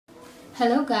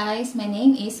Hello guys, my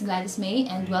name is Gladys May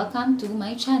and welcome to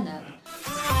my channel.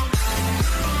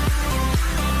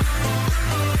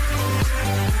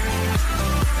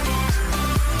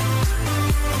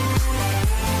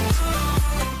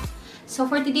 So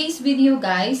for today's video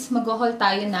guys, mag-haul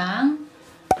tayo ng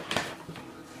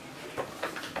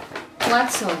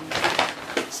Watson.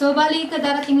 So bali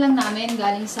kadarating lang namin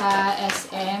galing sa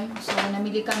SM. So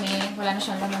namili kami, wala na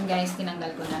siyang laman guys,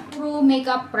 tinanggal ko na. Puro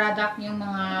makeup product yung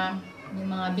mga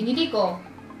binili ko.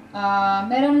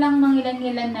 Meron lang mga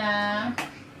ilan-ilan na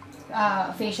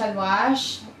facial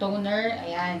wash, toner,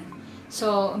 ayan.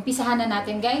 So umpisahan na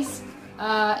natin guys.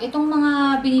 Itong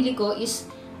mga binili ko is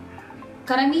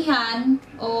karamihan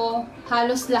o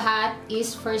halos lahat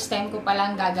is first time ko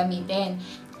palang gagamitin.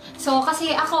 So,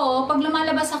 kasi ako, pag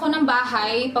lumalabas ako ng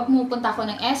bahay, pag pumupunta ako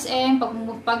ng SM,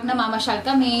 pag namamasyal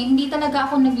kami, hindi talaga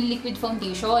ako nagli-liquid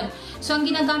foundation. So, ang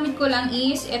ginagamit ko lang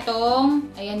is itong,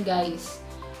 ayan guys,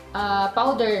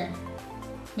 powder,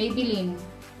 Maybelline.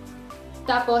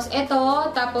 Tapos,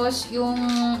 tapos yung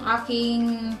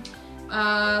aking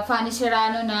Fanny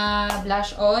Serrano na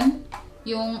blush on,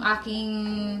 yung aking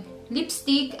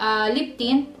lipstick, lip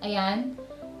tint, ayan.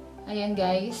 Ayan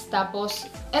guys. Tapos,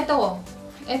 ito,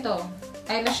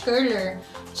 eyelash curler,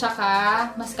 tsaka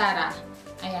mascara.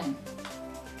 Ayan.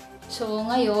 So,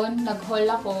 ngayon, nag-haul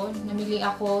ako. Namili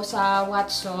ako sa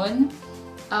Watson.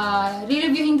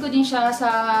 Re-reviewin ko din siya sa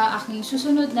aking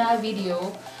susunod na video.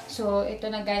 So,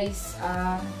 ito na guys.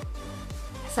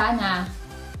 Sana,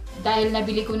 dahil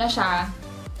nabili ko na siya,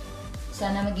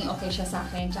 sana maging okay siya sa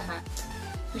akin. Tsaka,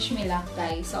 wish me luck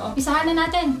guys. So, umpisahan na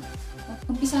natin.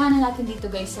 Umpisahan na natin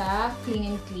dito guys sa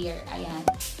Clean and Clear. Ayan.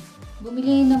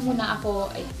 Bumili na muna ako,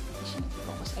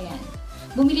 ayan.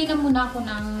 Bumili na muna ako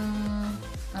ng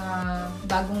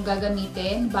bagong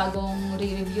gagamitin, bagong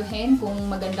re-reviewin. Kung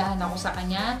magandahan ako sa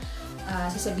kanya,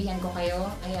 sasabihan ko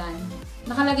kayo. Ayan.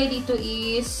 Nakalagay dito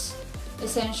is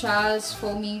Essentials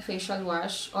Foaming Facial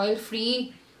Wash,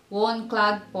 Oil-Free, Won't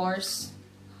Clog Pores,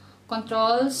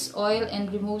 Controls oil and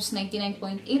removes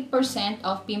 99.8%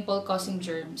 of pimple-causing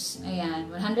germs. Ayan,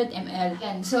 100 ml.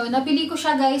 Ayan. So, napili ko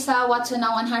siya guys sa Watson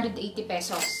na 180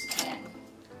 pesos. Ayan.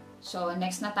 So,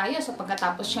 next na tayo. So,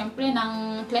 pagkatapos syempre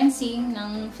ng cleansing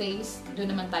ng face,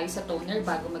 doon naman tayo sa toner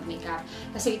bago mag-makeup.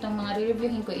 Kasi itong mga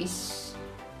re-reviewin ko is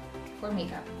for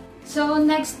makeup. So,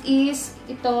 next is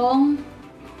itong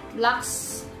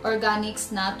Lux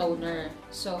Organics na toner.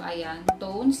 So, ayan.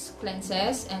 Tones,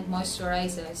 cleanses, and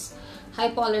moisturizes.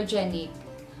 Hypoallergenic.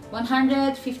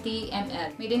 150 ml.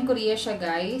 Made in Korea siya,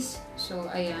 guys. So,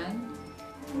 ayan.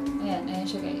 Ayan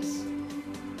siya, guys.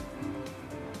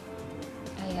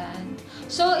 Ayan.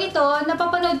 So, ito,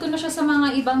 napapanood ko na siya sa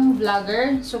mga ibang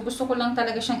vlogger. So, gusto ko lang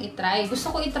talaga siyang itry.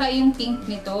 Gusto ko itry yung pink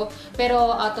nito, pero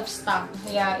out of stock.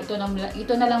 Kaya, ito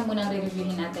na lang munang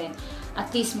re-reviewin natin. At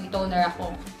least may toner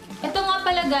ako. Ito nga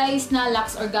pala guys na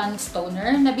Lux Organics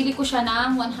Toner. Nabili ko siya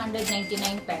ng 199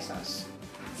 pesos.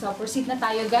 So, proceed na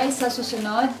tayo guys sa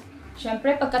susunod.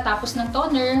 Siyempre, pagkatapos ng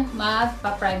toner,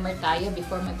 magpa-primer tayo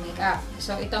before mag-makeup.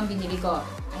 So, ito ang binili ko.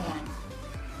 Ayan.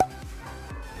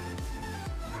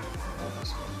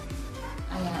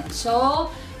 Ayan.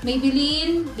 So,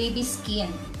 Maybelline Baby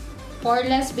Skin.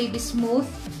 Poreless Baby Smooth,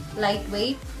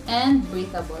 Lightweight, and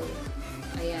Breathable.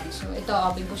 Ayan. So, ito,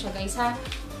 open ko siya guys ha.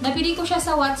 Nabili ko siya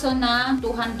sa Watson na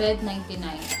 299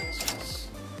 pesos.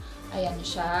 Ayan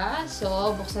siya.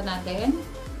 So, buksan natin.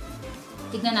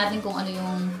 Tignan natin kung ano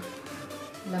yung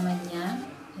laman niya.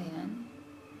 Ayan.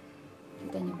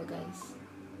 Kita niyo ba guys?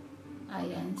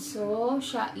 Ayan. So,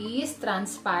 siya is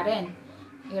transparent.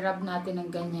 I-rub natin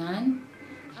ng ganyan.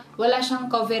 Wala siyang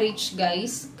coverage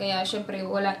guys. Kaya, syempre,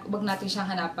 wag natin siyang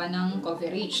hanapan ng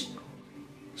coverage.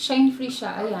 Shine free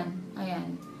siya. Ayan.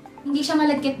 Ayan. Hindi siya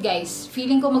malagkit guys.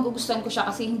 Feeling ko magugustuhan ko siya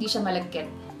kasi hindi siya malagkit.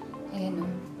 Ayan o.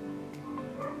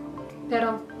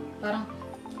 Pero parang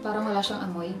wala siyang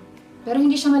amoy. Pero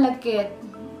hindi siya malagkit.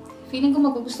 Feeling ko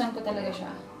magugustuhan ko talaga siya.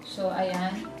 So,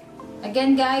 ayan.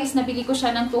 Again guys, nabili ko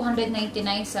siya ng 299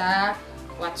 sa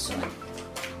Watson.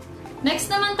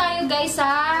 Next naman tayo guys sa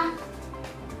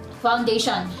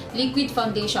foundation. Liquid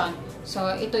foundation. So,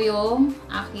 ito yung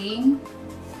aking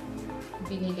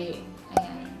binili.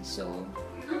 Ayan. So,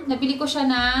 nabili ko siya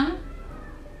ng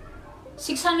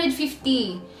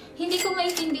 650. Hindi ko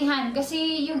maintindihan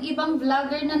kasi yung ibang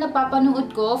vlogger na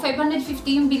napapanood ko,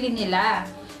 550 yung bili nila.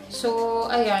 So,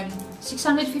 ayan.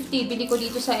 650. Bili ko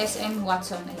dito sa SM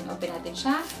Watson. Ayan, open natin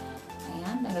siya.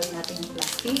 Ayan, nalagay natin yung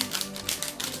plastic.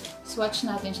 Swatch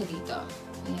natin siya dito.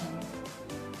 Ayan.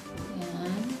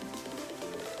 Ayan.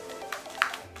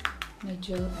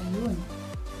 Medyo, ayun.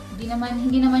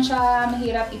 Hindi naman siya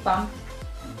mahirap i-pump.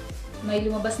 may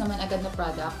lumabas naman agad na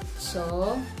product.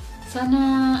 So,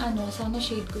 sana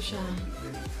shade ko siya.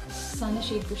 Sana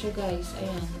shade ko siya, guys.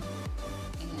 Ayan.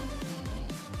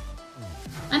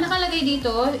 Ang nakalagay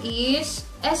dito is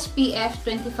SPF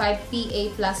 25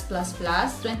 PA+++,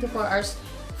 24 hours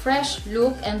fresh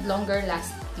look and longer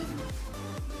lasting.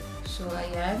 So,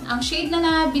 ayan. Ang shade na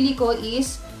nabili ko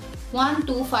is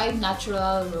 125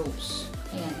 Natural Rose.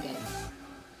 Ayan, guys.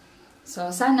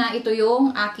 So, sana ito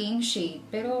yung aking shade.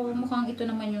 Pero, mukhang ito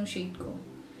naman yung shade ko.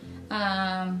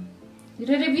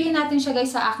 I-reviewin natin siya,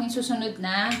 guys, sa aking susunod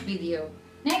na video.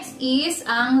 Next is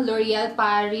ang L'Oreal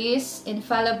Paris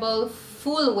Infallible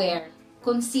Full Wear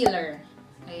Concealer.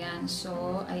 Ayan.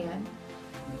 So, ayan.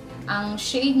 Ang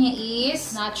shade niya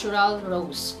is Natural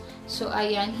Rose. So,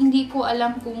 ayan. Hindi ko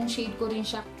alam kung shade ko rin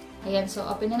siya. Ayan. So,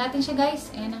 open na natin siya,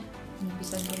 guys. Ayan na.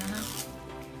 Inipisan ko na, ha.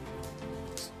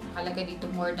 Nakalagay dito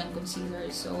more than concealer.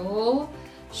 So,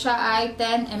 siya ay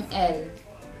 10 ml.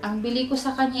 Ang bili ko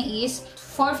sa kanya is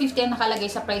 450 ang nakalagay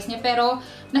sa price niya. Pero,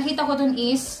 nakita ko dun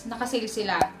is nakasale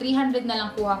sila. 300 na lang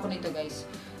kuha ko nito, guys.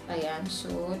 Ayan. So,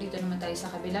 dito naman tayo sa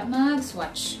kabila.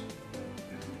 Mag-swatch.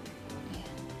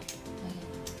 Ayan. Ayan.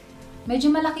 Medyo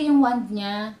malaki yung wand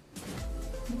niya.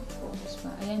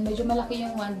 Ayan. Medyo malaki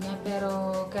yung wand niya.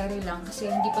 Pero, carry lang. Kasi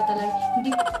hindi pa talaga...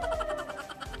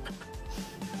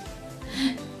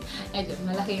 Ayun,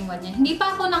 malaki yung wand niya. Hindi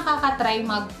pa ako nakaka-try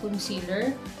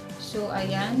mag-concealer. So,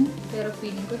 ayan. Pero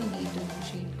feeling ko hindi ito yung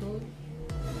shade ko.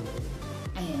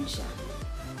 Ayan siya.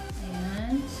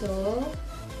 Ayan. So,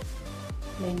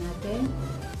 apply natin.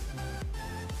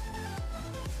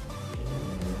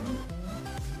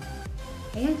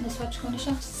 Ayan, na-swatch ko na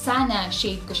siya. Sana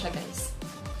shade ko siya, guys.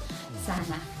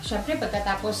 Sana. Siyempre,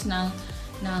 pagkatapos ng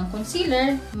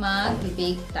concealer,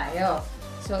 mag-bake tayo.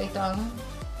 So, ito ang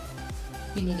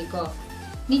binili ko.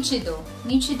 Nichido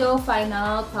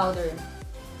Final Powder.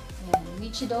 Ayan,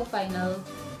 Nichido Final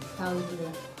Powder.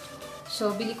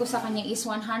 So, bili ko sa kanya is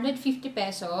 150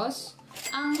 pesos.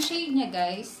 Ang shade niya,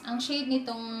 guys, ang shade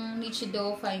nitong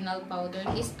Nichido Final Powder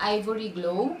is Ivory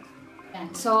Glow. Ayan.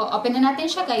 So, open na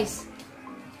natin siya, guys.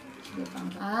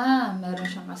 Meron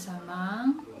siyang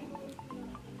kasamang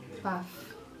puff.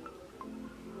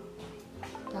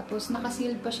 Tapos,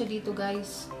 nakasealed pa siya dito,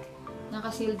 guys.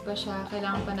 Nakasealed pa siya.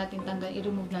 Kailangan pa natin tanggal.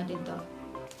 I-remove natin to.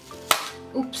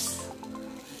 Oops!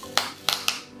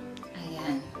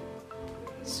 Ayan.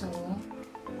 So,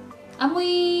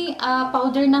 amoy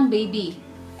powder ng baby.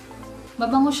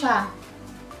 Mabango siya.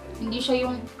 Hindi siya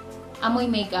yung amoy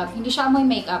makeup. Hindi siya amoy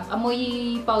makeup.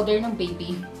 Amoy powder ng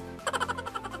baby.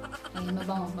 Ayan,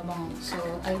 mabango, mabango. So,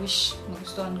 I wish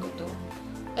magustuhan ko to.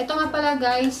 Ito nga pala,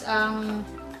 guys, ang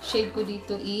shade ko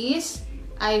dito is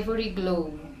Ivory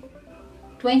Glow.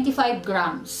 25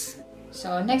 grams.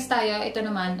 So, next tayo, ito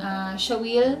naman,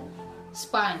 Shawil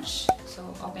Sponge. So,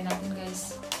 open natin,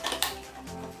 guys.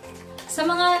 Sa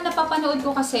mga napapanood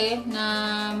ko kasi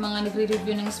na mga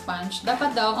nagre-review ng sponge,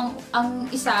 dapat daw, ang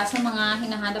isa sa mga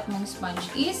hinahanap mong sponge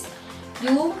is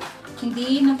yung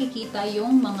hindi nakikita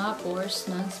yung mga pores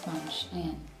ng sponge.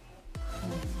 Ayan.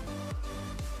 Ayan.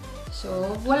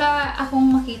 So, wala akong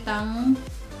makitang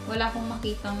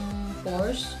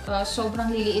pores. Sobrang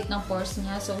liliit ng pores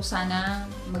niya. So, sana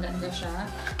maganda siya.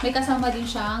 May kasama din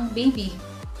siyang baby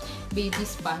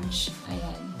sponge.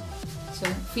 Ayan. So,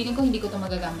 feeling ko hindi ko ito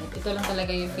magagamit. Ito lang talaga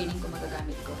yung feeling ko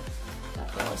magagamit ko.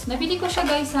 Tapos, nabili ko siya,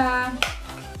 guys, sa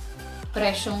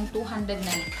presyong 209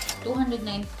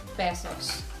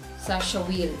 pesos sa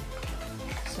Shawil.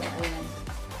 So, ayan.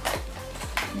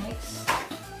 Next.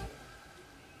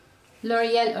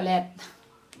 L'Oreal ulit.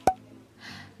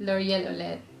 L'Oreal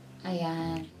ulit.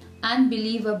 Ayan.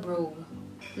 Unbelievable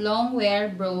Long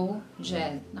Wear Brow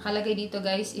Gel. Nakalagay dito,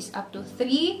 guys, is up to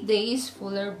 3 days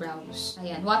fuller brows.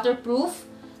 Ayan. Waterproof,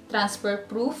 transfer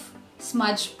proof,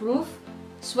 smudge proof,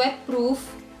 sweat proof,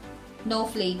 no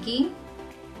flaking,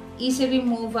 easy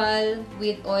removal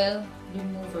with oil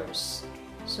removers.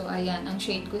 So, ayan. Ang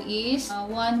shade ko is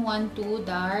 112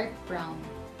 Dark Brown.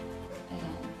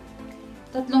 Ayan.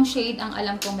 3 shade ang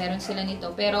alam ko meron sila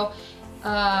nito. Pero,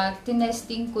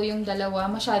 tinesting ko yung dalawa.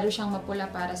 Masyado siyang mapula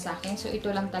para sa akin. So, ito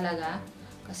lang talaga.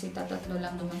 Kasi tatatlo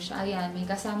lang naman siya. Ayan. May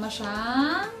kasama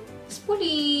siyang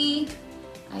spoolie.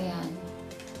 Ayan.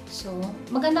 So,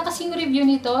 maganda kasing review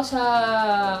nito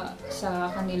sa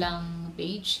kanilang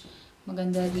page.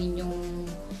 Maganda rin yung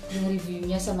review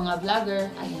niya sa mga vlogger.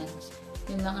 Ayan.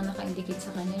 Yun lang ang naka-indicate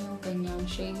sa kanya, yung kanyang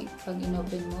shade pag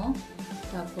in-open mo.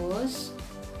 Tapos,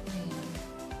 ayan.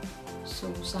 So,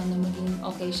 sana maging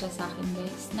okay siya sa akin,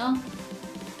 guys, no?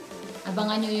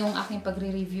 Abangan nyo yung aking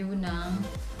pagre-review ng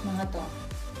mga to.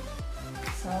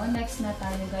 So, next na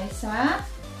tayo, guys, sa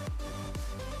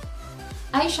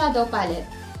eyeshadow palette.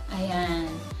 Ayan.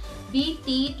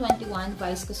 BT21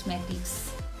 Vice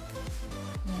Cosmetics.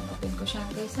 Ayan, open ko siya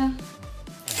guys ha.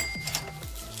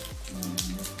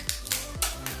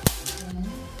 Ayan.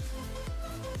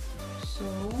 So,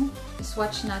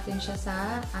 swatch natin siya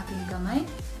sa aking kamay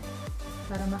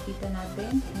para makita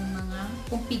natin yung mga,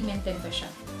 kung pigmented ba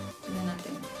siya. Tignan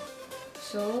natin.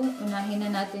 So, unahin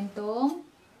na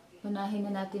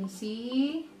natin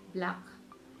si black.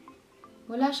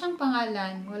 Wala siyang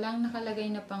pangalan. Walang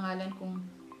nakalagay na pangalan kung...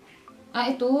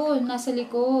 ito. Nasa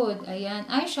likod. Ayan.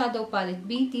 Eyeshadow palette.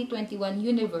 BT21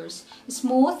 Universe.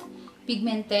 Smooth,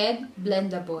 pigmented,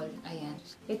 blendable. Ayan.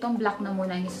 Itong black na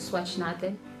muna yung swatch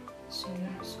natin. So,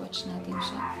 swatch natin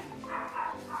siya.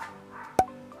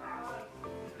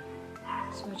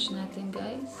 Swatch natin,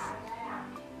 guys.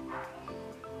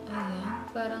 Ayan.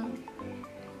 Parang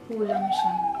kulang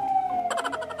siya.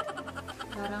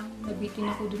 Parang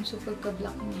nabitin ako dun sa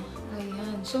pagka-black niya.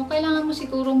 Ayan. So, kailangan mo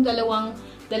sigurong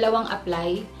dalawang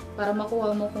apply para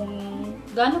makuha mo kung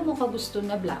gaano mo kagusto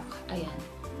na black. Ayan.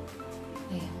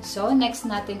 Ayan. So, next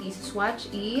natin is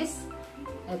swatch is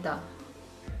ito.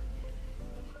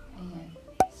 Ayan.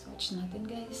 Swatch natin,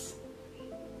 guys.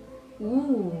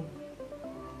 Ooh.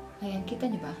 Ayan. Kita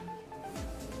niyo ba?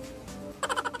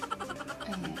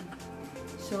 Ayan.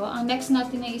 So, ang next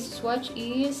natin na is-swatch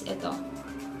is ito.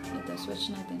 Ito,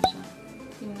 swatch natin siya.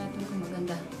 Tingnan natin kung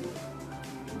maganda.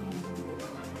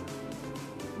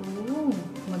 Ooh,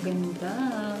 maganda.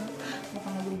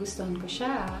 Mukhang magugustuhan ko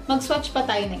siya. Mag-swatch pa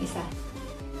tayo ng isa.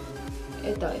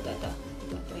 Ito,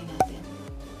 try natin.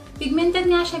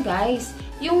 Pigmented nga siya, guys.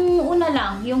 Yung una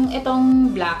lang, yung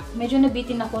itong black, medyo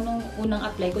nabitin ako nung unang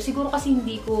apply ko. Siguro kasi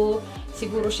hindi ko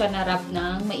siguro siya na-rub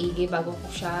ng maigi bago ko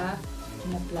siya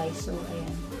in-apply. So,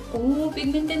 ayan. Oh,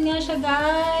 pigmented nga siya,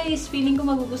 guys. Feeling ko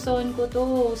magugustuhan ko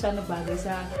to. Sana bagay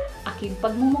sa aking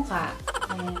pagmumuka.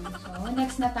 Ayan. So,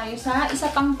 next na tayo sa isa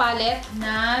pang palette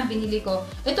na binili ko.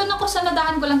 Ito na ko sa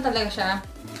nadahan ko lang talaga siya.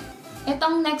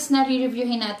 Itong next na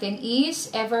re-reviewin natin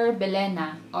is Ever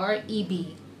Belena or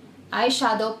EB.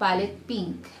 Eyeshadow Palette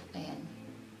Pink. Ayan.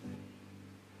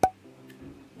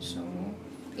 So,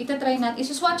 itatry natin.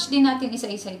 Isuswatch din natin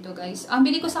isa-isa ito, guys. Ang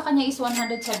bili ko sa kanya is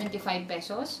 175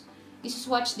 pesos.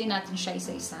 Isuswatch din natin siya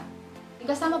isa-isa.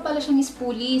 Kasama pala siyang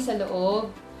spoolie sa loob.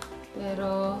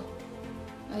 Pero,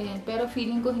 ayan. Pero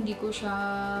feeling ko hindi ko siya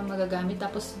magagamit.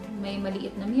 Tapos, may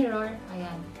maliit na mirror.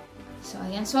 Ayan. So,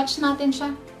 ayan. Swatch natin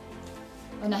siya.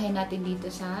 Unahin natin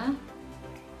dito sa...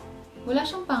 Wala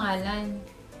siyang pangalan.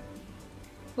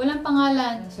 Walang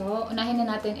pangalan. So, unahin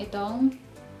na natin itong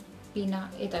ito.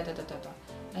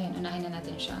 Ayan, unahin na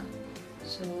natin siya.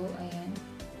 So, ayan.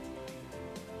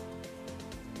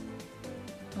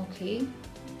 Okay.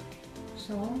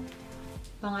 So,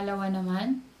 pangalawa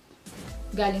naman,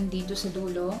 galing dito sa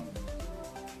dulo.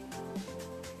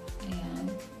 Ayan.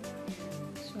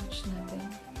 Swatch natin.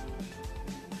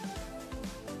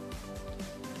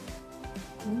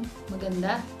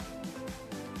 Maganda.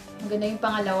 Maganda yung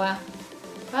pangalawa.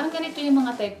 Parang ganito yung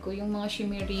mga type ko, yung mga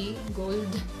shimmery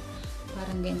gold.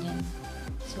 Parang ganyan.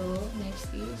 So, next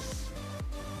is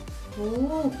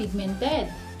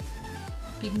pigmented.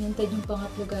 Pigmented yung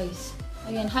pangatlo, guys.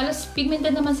 Ayan, halos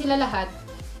pigmented naman sila lahat.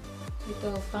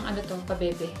 Ito, pang ano to,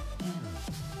 pabebe. Ayan.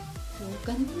 So,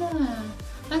 ganda.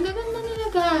 Ang gaganda nila,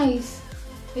 guys.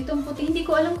 Itong puti, hindi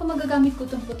ko alam kung magagamit ko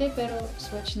itong puti, pero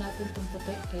swatch natin itong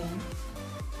puti. Ayan.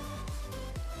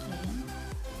 Ayan.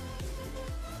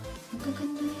 Ang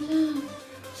gaganda nila.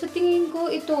 Sa tingin ko,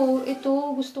 ito,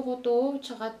 gusto ko to,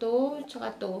 tsaka to.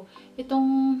 Itong,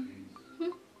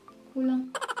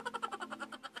 kulang.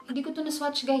 Hindi ko to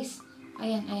na-swatch, guys.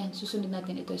 Ayan. Susunod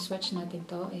natin ito. Swatch natin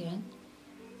to. Ayan.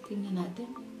 Tingnan natin.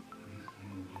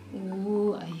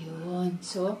 Ayun.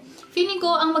 So, feeling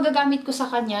ko, ang magagamit ko sa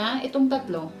kanya, itong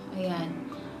tatlo. Ayan.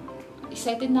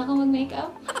 Excited na ako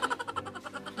mag-makeup.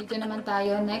 Dito naman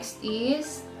tayo. Next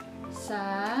is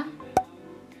sa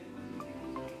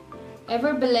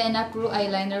Ever Belena Pro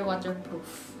Eyeliner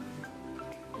Waterproof.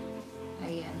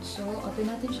 Ayan. So, open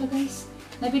natin siya, guys.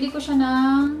 Nabili ko siya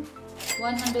ng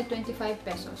 125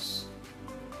 pesos.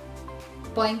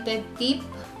 Pointed tip,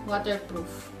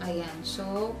 waterproof. Ayan.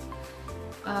 So,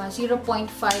 0.5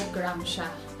 gram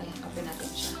siya. Ayan, open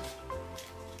natin siya.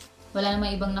 Wala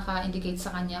namang ibang naka-indicate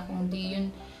sa kanya, kundi yun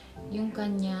yung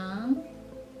kanyang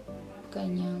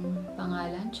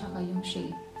pangalan, tsaka yung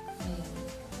shape. Ayan.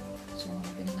 So,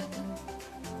 open natin.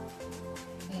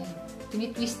 Ayan.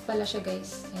 Tinitwist pala siya,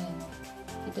 guys. Ayan.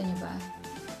 Kita niyo ba?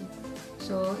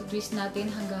 So, twist natin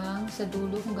hanggang sa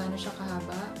dulo kung gaano siya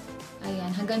kahaba.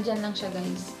 Ayan, hanggang dyan lang siya,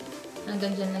 guys.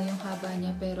 Hanggang dyan lang yung haba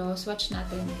niya. Pero, swatch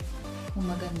natin kung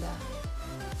maganda.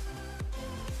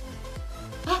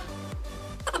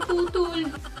 naputol.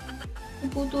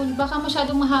 Naputol. Baka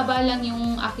masyadong mahaba lang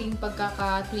yung aking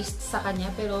pagkaka-twist sa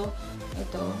kanya. Pero,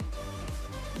 ito.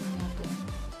 Tingnan natin.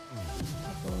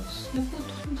 Tapos,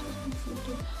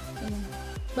 naputol. Ayan.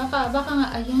 Baka nga,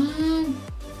 ayan.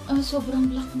 Sobrang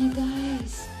black niya,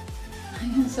 guys.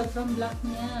 Ayan, sobrang black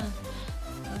niya.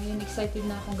 Ayan, excited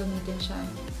na akong gamitin siya.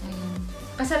 Ayan.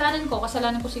 Kasalanan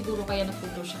ko siguro kaya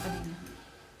naputol siya kanina.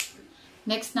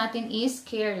 Next natin is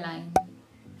Careline.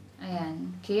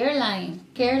 Ayan,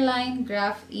 Careline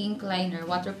Graph Ink Liner,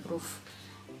 waterproof.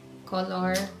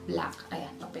 Color black.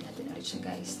 Ayan, open natin ulit siya,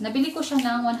 guys. Nabili ko siya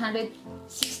ng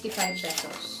 165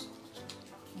 pesos.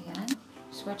 Ayan,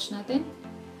 swatch natin.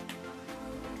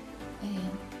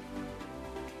 Ayan.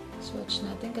 Swatch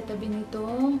natin katabi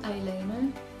nitong eyeliner.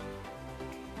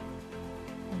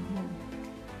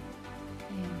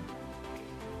 Ayan.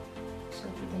 So,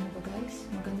 kita niyo ba, guys?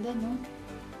 Maganda, no?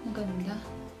 Maganda.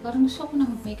 Parang gusto ko na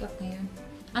mag-makeup ngayon.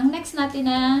 Ang next natin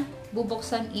na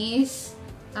bubuksan is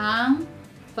ang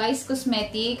Vice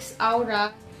Cosmetics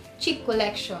Aura Cheek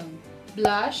Collection.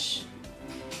 Blush,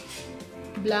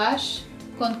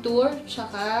 contour,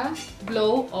 tsaka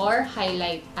glow or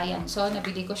highlight. Ayan. So,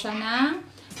 nabili ko siya ng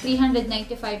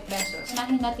 395 pesos.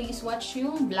 Unahin natin is-swatch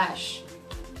yung blush.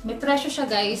 May presyo siya,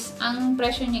 guys. Ang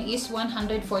presyo niya is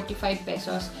 145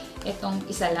 pesos. Itong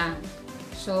isa lang.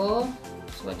 So,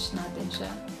 swatch natin siya.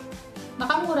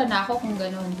 Nakamura na ako kung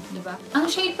ganun, di ba? Ang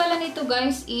shade pala nito,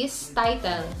 guys, is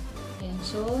Title. Ayan.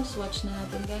 So, swatch na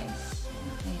natin, guys.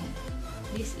 Ayan.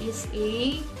 This is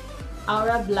a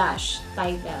Aura Blush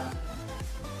Title.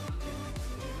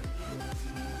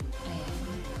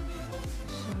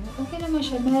 Okay naman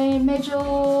siya. Medyo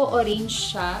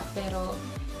orange siya, pero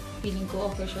feeling ko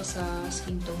okay siya sa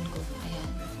skin tone ko. Ayan.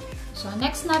 So,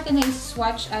 next natin na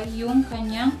is-swatch ay yung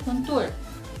kanyang contour.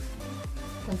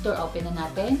 Contour, open na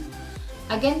natin.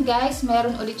 Again, guys,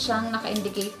 meron ulit siyang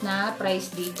naka-indicate na price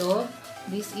dito.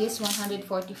 This is 145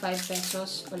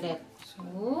 pesos ulit.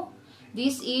 So,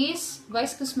 this is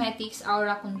Vice Cosmetics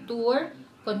Aura Contour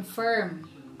Confirm.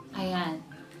 Ayan.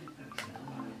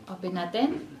 Open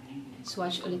natin.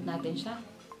 Swatch ulit natin siya.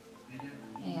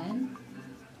 Ayan.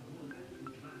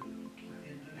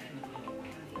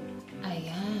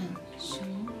 Ayan. So,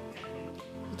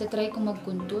 itatry ko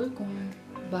mag-contour kung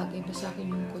bagay ba sa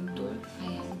akin yung contour.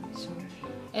 Ayan. So,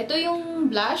 ito yung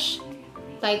blush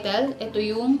title. Ito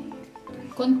yung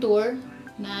contour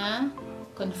na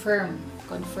confirm.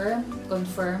 Confirm.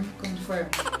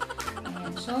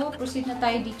 Ayan. So, proceed na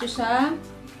tayo dito sa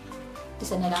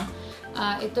isa na lang.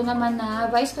 Ito naman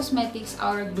na Vice Cosmetics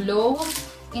Aura Glow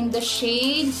in the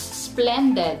shades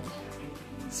Splendid.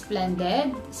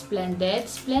 Splendid.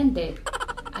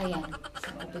 Ayan.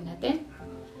 So, open natin.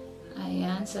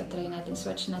 Ayan. So, try natin.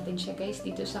 Swatch natin siya, guys,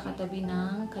 dito sa katabi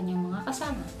ng kanyang mga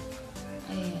kasama.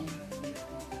 Ayan.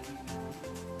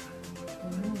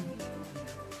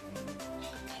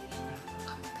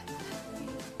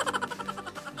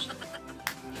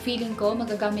 Feeling ko,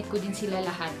 magagamit ko din sila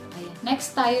lahat. Ayan.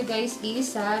 Next tayo, guys,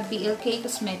 is sa BLK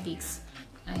Cosmetics.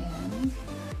 Ayan.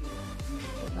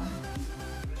 Diba?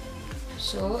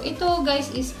 So, ito,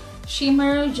 guys, is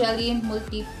Shimmer Jelly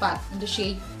Multi-Pot in the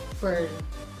shade Pearl.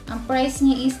 Ang price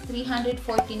niya is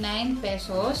 349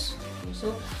 pesos.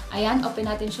 So, ayan, open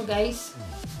natin siya, guys.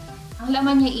 Ang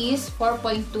laman niya is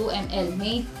 4.2 ml,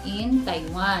 made in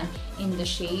Taiwan, in the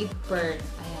shade Pearl.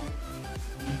 Ayan.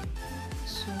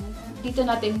 So, dito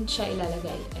natin siya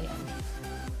ilalagay. Ayan.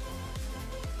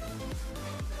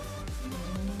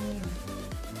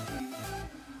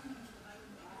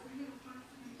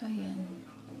 Ayan.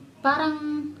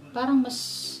 Parang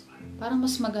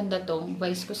mas maganda tong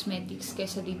Vice Cosmetics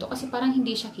kaysa dito kasi parang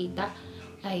hindi siya kita.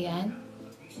 Ayan.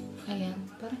 Ayan,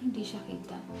 parang hindi siya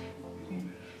kita.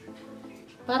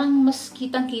 Parang mas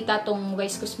kitang-kita tong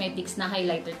Vice Cosmetics na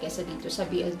highlighter kaysa dito sa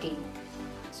BLK.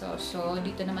 So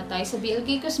dito naman tayo sa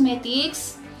BLK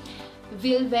Cosmetics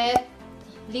Velvet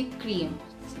Lip Cream.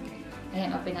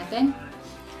 Ayan, open natin.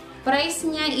 Price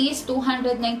niya is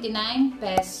 299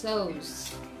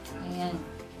 pesos. Ayan.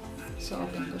 So,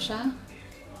 open ko siya.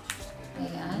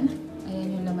 Ayan.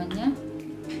 Ayan yung laman niya.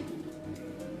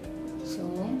 So,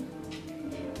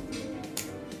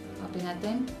 open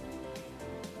natin.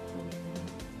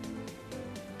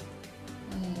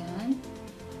 Ayan.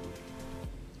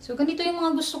 So, ganito yung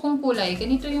mga gusto kong kulay.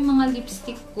 Ganito yung mga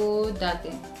lipstick ko dati.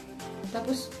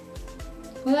 Tapos,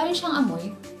 wala rin siyang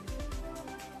amoy.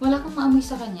 Wala akong maamoy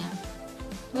sa kanya.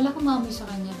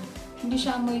 Hindi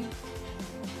siya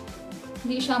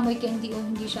amoy candy o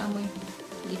hindi siya amoy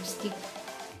lipstick.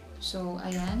 So,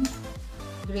 ayan.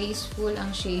 Graceful ang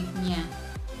shade niya.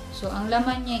 So, ang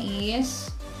laman niya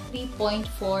is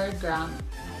 3.4 gram.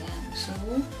 Ayan. So,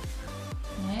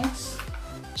 next.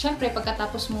 Siyempre,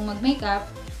 pagkatapos mong mag-makeup,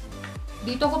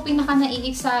 dito ko pinaka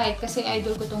nai-excite kasi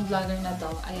idol ko tong vlogger na to.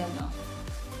 Ayan o.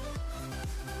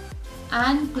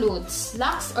 Ann Klutz.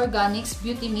 Lux Organics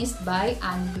Beauty Mist by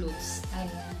Ann Klutz.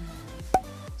 Ayan.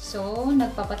 So,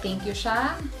 nagpapa-thank you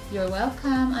siya. You're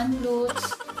welcome, Ann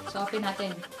Klutz. So, open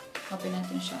natin. Open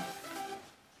natin siya.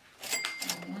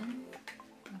 Ayan.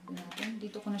 Open natin.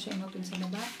 Dito ko na siya in-open sa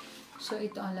baba. So,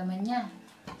 ito ang laman niya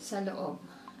sa loob.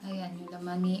 Ayan, yung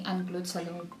laman ni Ann Klutz sa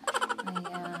loob.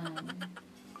 Ayan.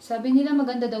 Sabi nila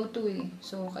maganda daw to eh.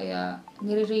 So, kaya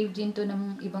nire-rave din to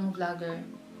ng ibang vlogger.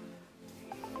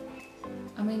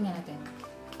 Amoyin nga natin.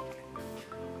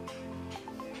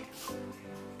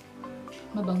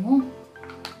 Mabango.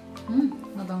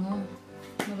 Mabango.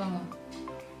 Mabango.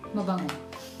 Mabango.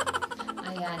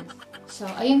 Ayan. So,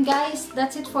 ayun guys.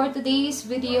 That's it for today's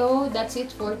video. That's it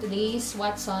for today's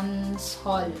Watson's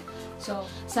haul. So,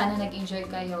 sana nag-enjoy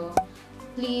kayo.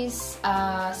 Please,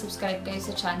 subscribe kayo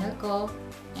sa channel ko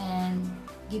and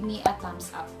give me a thumbs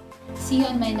up. See you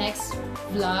on my next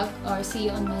vlog or see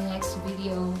you on my next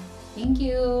video. Thank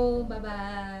you!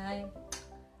 Bye-bye!